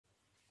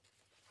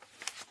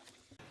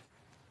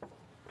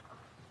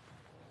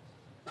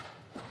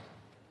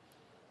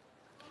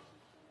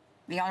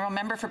The honourable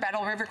member for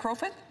Battle River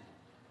Crowfoot.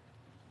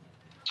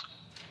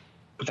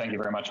 Thank you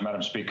very much,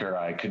 Madam Speaker.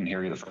 I couldn't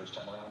hear you the first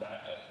time around.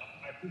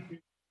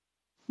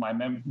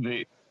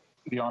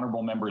 The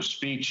honourable member's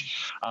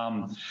speech.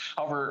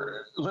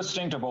 However,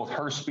 listening to both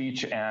her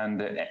speech and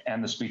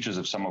the speeches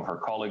of some of her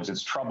colleagues,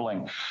 it's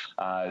troubling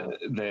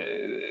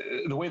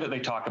the way that they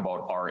talk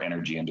about our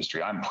energy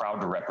industry. I'm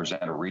proud to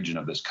represent a region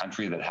of this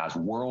country that has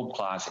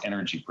world-class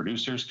energy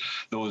producers.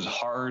 Those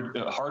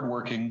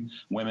hard-working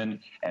women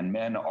and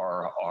men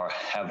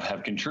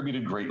have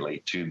contributed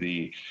greatly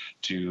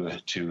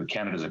to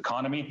Canada's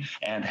economy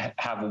and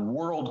have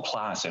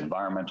world-class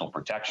environmental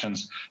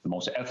protections, the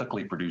most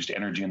ethically produced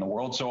energy in the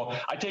world. So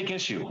I take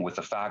issue with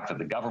the fact that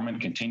the government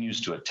continues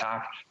to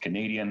attack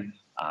Canadian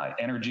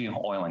energy,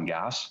 oil and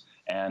gas.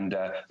 And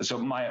so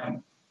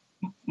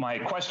my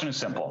question is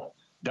simple.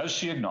 Does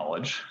she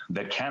acknowledge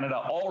that Canada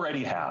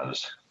already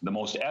has the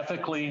most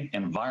ethically,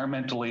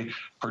 environmentally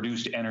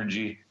produced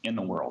energy in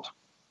the world?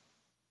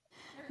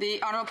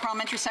 The Honourable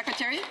Parliamentary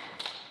Secretary.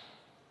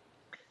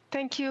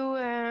 Thank you,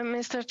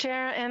 Mr.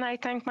 Chair, and I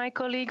thank my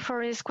colleague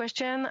for his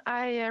question.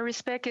 I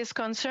respect his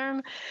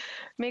concern,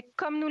 mais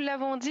comme nous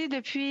l'avons dit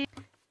depuis...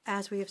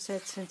 As we have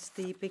said since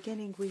the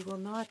beginning, we will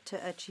not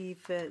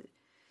achieve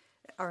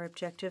our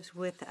objectives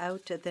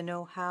without the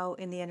know-how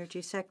in the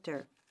energy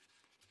sector.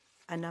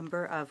 A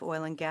number of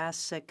oil and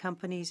gas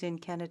companies in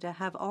Canada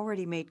have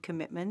already made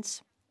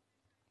commitments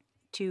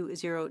to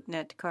zero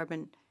net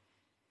carbon,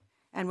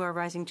 and we're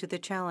rising to the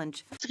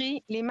challenge.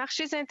 Les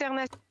marchés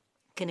internationaux.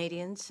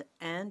 Canadians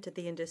and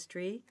the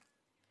industry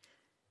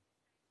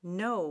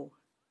know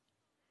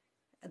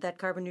that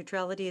carbon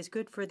neutrality is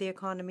good for the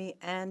economy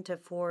and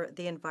for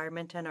the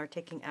environment and are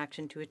taking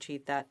action to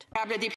achieve that.